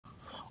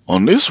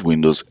On this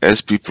Windows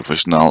SP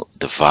Professional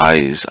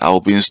device,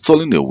 I'll be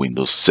installing a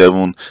Windows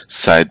 7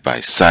 side by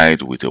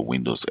side with a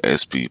Windows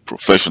SP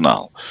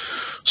Professional.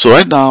 So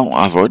right now,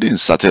 I've already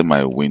inserted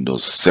my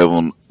Windows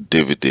 7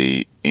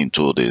 DVD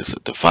into this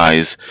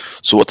device.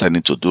 So what I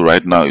need to do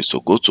right now is to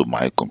go to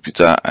my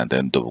computer and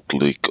then double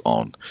click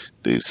on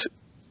this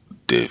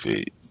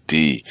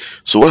DVD.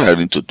 So what I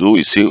need to do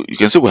is see, you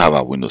can see we have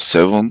our Windows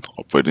 7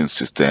 operating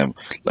system.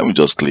 Let me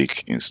just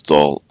click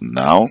install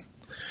now.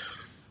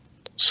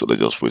 So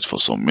let's just wait for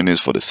some minutes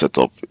for the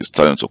setup is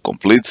starting to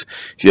complete.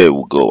 Here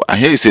we go, and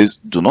here it says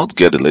do not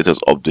get the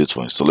latest update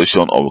for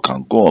installation, or we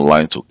can go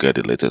online to get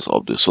the latest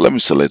update. So let me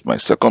select my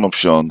second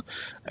option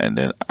and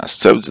then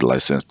accept the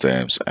license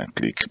terms and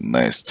click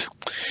next.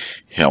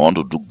 Here I want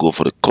to go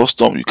for the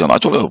custom. You can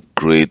actually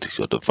upgrade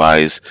your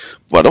device,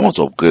 but I don't want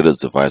to upgrade this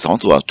device. I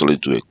want to actually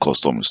do a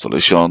custom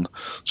installation.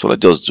 So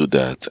let's just do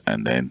that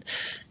and then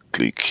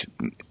click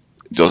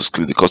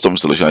the custom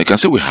installation. You can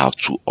see we have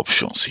two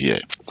options here.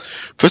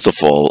 First of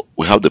all,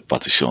 we have the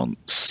partition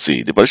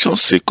C. The partition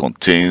C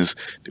contains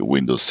the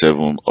Windows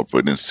 7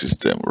 operating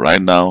system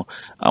right now,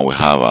 and we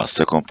have our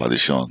second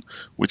partition,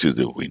 which is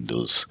the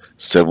Windows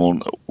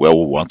 7, where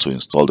we want to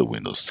install the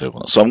Windows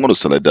 7. So I'm going to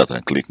select that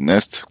and click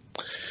next.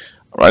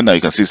 Right now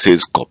you can see it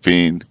says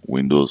copying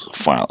Windows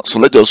file. So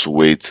let's just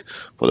wait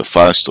for the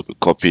files to be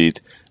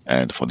copied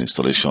and for the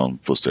installation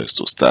process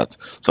to start.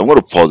 So I'm going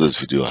to pause this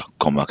video and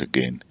come back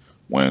again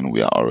when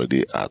we are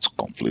already at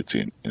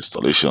completing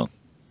installation.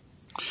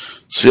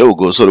 So here we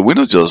go. So the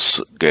window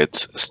just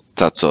gets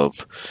start up.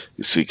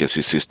 So you can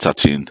see it says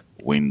starting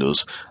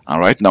Windows,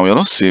 and right now we are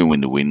not seeing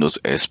the Windows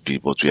SP,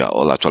 but we are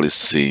all actually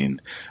seeing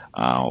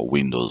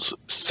Windows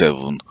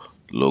 7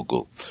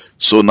 logo.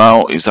 So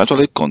now it's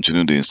actually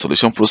continuing the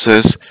installation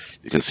process.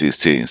 You can see it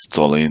say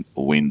installing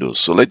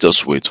Windows. So let's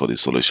just wait for the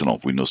installation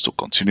of Windows to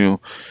continue. You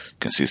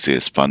can see it say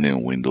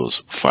expanding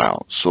Windows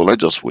file. So let's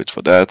just wait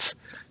for that,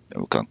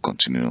 and we can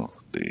continue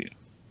the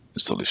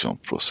installation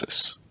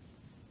process.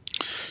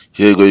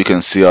 Here you go, you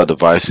can see our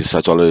device is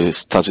actually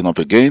starting up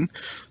again,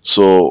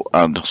 so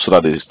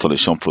that the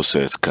installation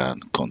process can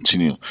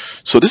continue.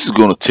 So this is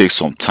going to take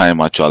some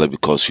time actually,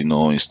 because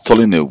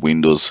installing a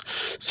Windows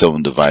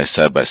 7 device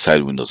side by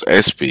side Windows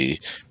SP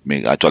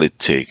may actually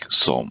take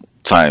some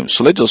time.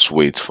 So let's just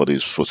wait for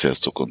this process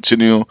to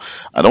continue.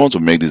 I don't want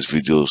to make this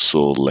video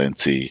so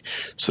lengthy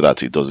so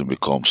that it doesn't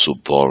become so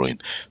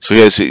boring. So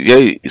here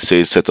it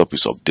says setup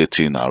is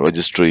updating our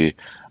registry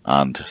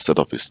and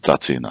setup is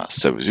starting our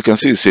service. You can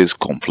see it says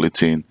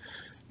completing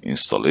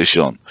installing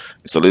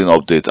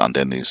update, and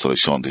then the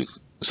installation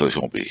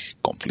will be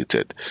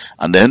completed.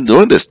 And then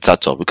during the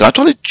startup, we can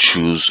actually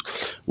choose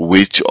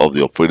which of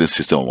the operating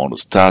system we want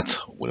to start,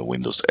 with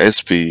Windows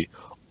SP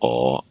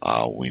or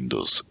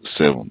Windows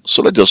 7.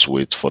 So let's just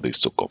wait for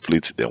this to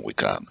complete, then we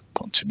can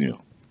continue.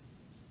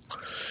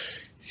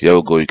 Here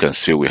we go, you can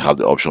see we have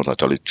the option to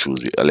actually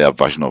choose the earlier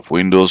version of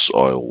Windows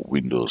or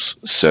Windows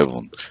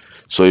 7.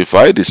 So if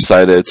I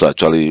decided to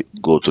actually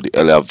go to the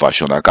earlier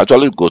version, I can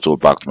actually go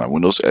back to my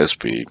Windows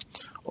SP,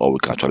 or we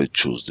can actually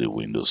choose the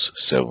Windows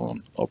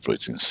 7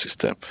 operating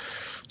system.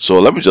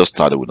 So let me just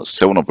start the Windows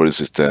 7 operating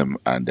system,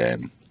 and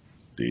then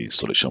the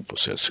installation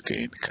process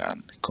again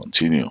can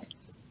continue.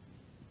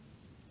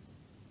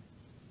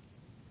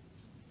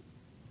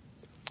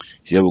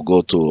 Here we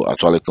go to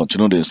actually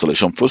continue the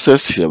installation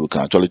process. Here we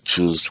can actually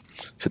choose,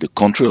 say, the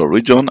country or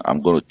region.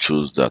 I'm going to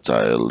choose that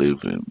I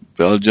live in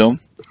Belgium.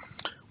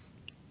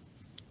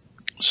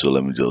 So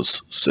let me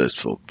just search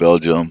for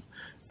Belgium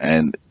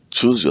and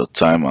choose your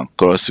time and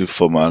currency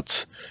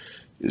format.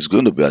 It's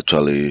going to be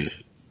actually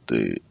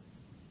the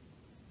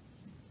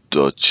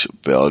Dutch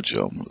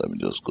Belgium. Let me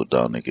just go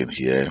down again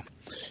here.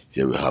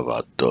 Here we have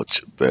our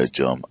Dutch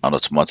Belgium, and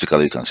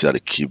automatically you can see that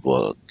the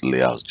keyboard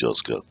layout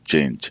just got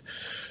changed.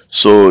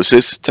 So it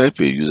says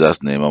type a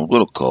user's name. I'm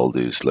going to call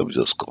this, let me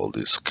just call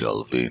this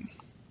Kelvin.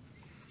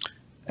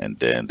 And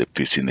then the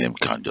PC name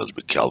can just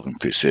be Kelvin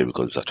PC,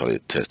 because it's actually a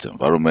test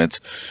environment.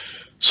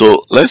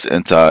 So let's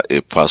enter a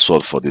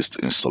password for this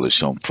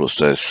installation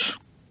process.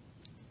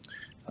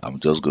 I'm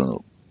just going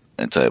to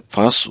enter a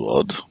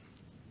password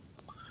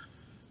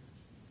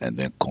and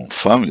then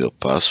confirm your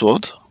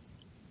password.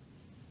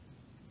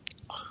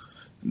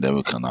 And then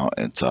we can now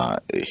enter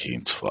a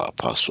hint for our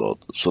password.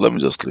 So let me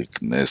just click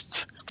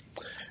next.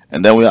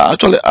 And then we are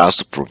actually asked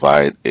to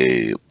provide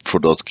a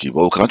product key,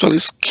 but we can actually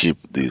skip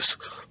this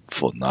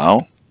for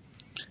now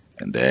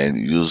and then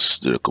use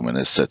the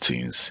recommended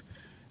settings.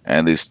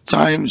 And this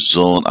time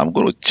zone, I'm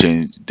going to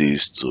change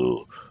this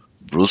to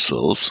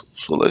Brussels.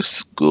 So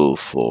let's go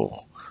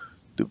for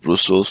the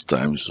Brussels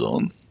time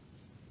zone.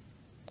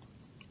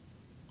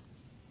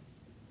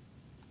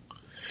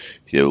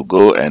 Here we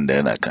go, and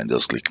then I can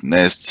just click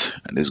next,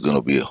 and it's going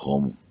to be a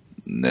home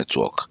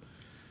network.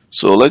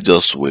 So let's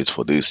just wait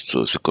for this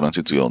to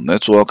connect to your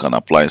network and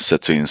apply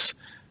settings,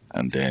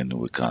 and then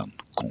we can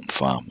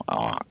confirm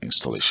our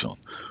installation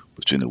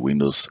between the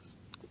Windows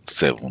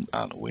 7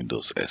 and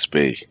Windows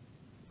SP.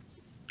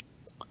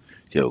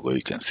 Here we go,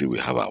 you can see we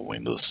have our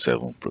Windows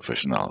 7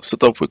 Professional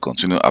setup. We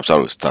continue after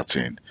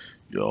restarting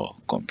your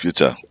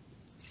computer.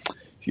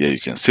 Here you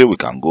can see we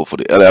can go for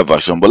the earlier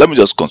version, but let me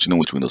just continue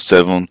with Windows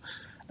 7,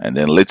 and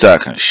then later I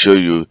can show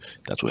you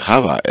that we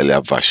have our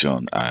earlier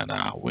version and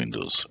our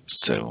Windows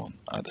 7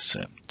 at the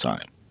same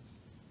time.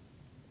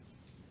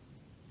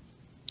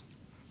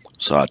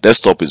 So our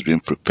desktop is being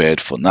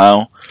prepared for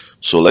now.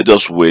 So let's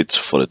just wait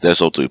for the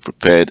desktop to be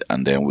prepared,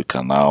 and then we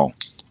can now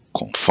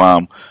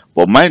confirm.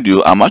 But mind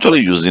you, I'm actually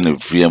using a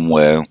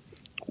VMware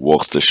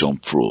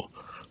Workstation Pro.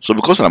 So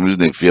because I'm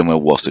using a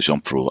VMware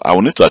Workstation Pro, I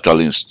will need to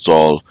actually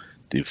install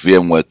the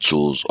VMware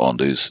tools on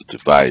this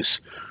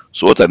device.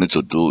 So what I need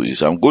to do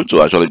is I'm going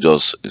to actually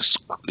just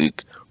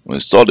click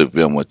install the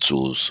VMware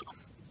tools.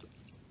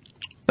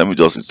 Let me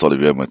just install the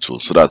VMware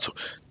tools so that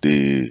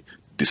the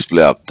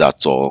display app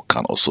data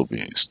can also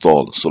be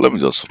installed. So let me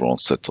just run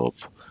setup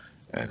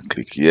and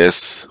click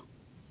yes.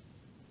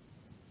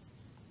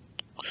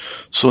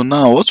 So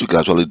now what we can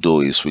actually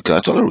do is we can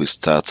actually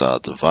restart our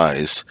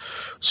device.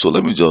 So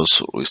let me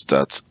just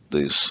restart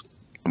this.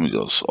 Let me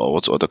just, or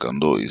what I can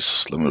do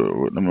is let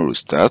me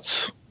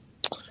restart.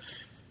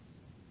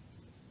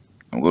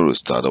 I'm going to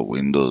restart the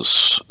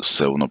Windows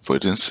 7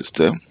 operating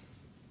system.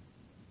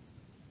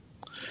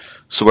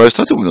 So by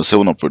restarting Windows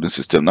 7 operating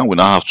system, now we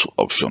now have two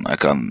options. I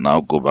can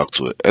now go back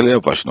to an earlier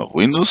version of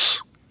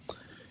Windows.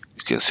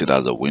 You can see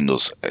that's the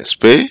Windows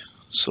XP.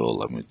 So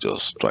let me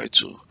just try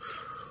to,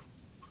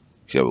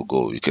 here we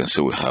go. You can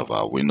see we have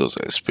our Windows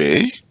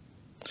XP.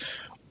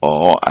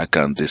 Or I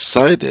can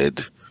decide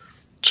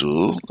to,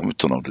 let me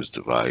turn off this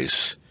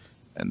device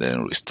and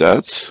then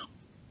restart.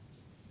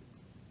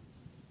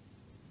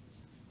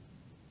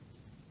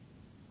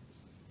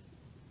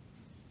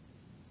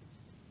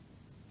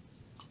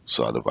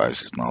 So our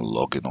device is now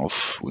logging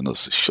off.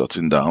 Windows is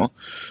shutting down.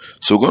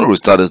 So we're going to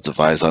restart this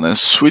device and then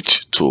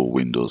switch to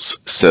Windows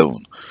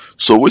 7.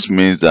 So which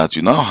means that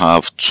you now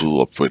have two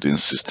operating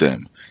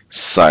systems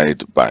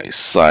side by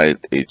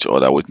side each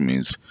other, which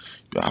means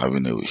you're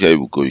having a, here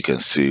we go, you can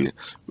see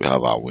we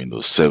have our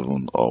Windows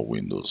 7 or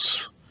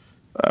Windows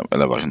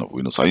earlier version of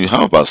Windows, and you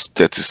have about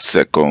 30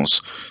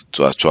 seconds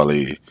to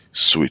actually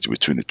switch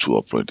between the two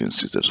operating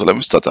systems. So let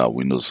me start our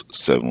Windows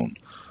 7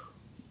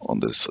 on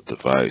this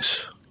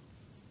device.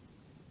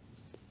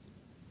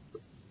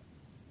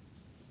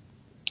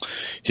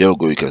 Here we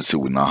go, you can see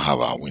we now have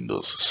our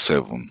Windows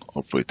 7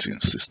 operating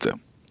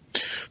system.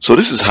 So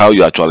this is how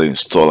you actually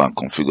install and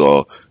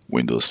configure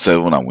Windows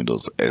 7 and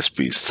Windows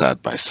XP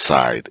side by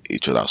side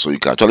each other. So you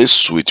can actually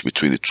switch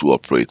between the two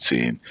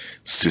operating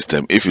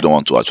systems if you don't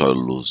want to actually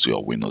lose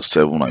your Windows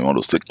 7 and you want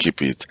to still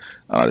keep it,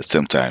 and at the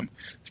same time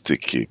still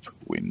keep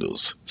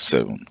Windows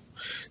 7.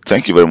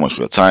 Thank you very much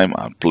for your time,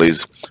 and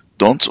please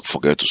don't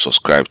forget to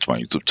subscribe to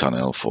my YouTube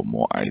channel for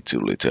more IT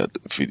related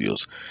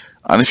videos.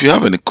 And if you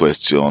have any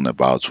question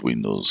about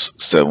Windows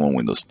 7,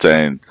 Windows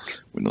 10,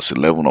 Windows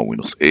 11 or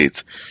Windows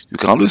 8, you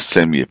can always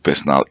send me a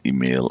personal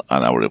email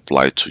and I will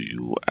reply to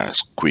you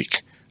as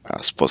quick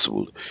as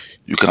possible.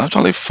 You can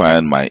actually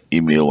find my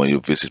email when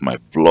you visit my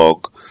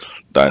blog,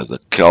 that is the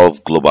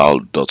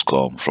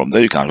kelvglobal.com. From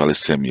there you can actually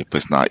send me a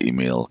personal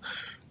email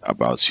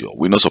about your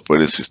Windows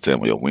operating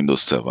system or your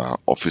Windows Server,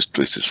 Office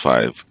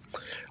 365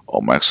 or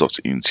Microsoft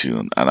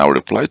Intune, and I'll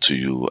reply to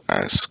you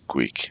as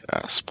quick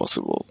as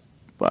possible.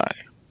 Bye.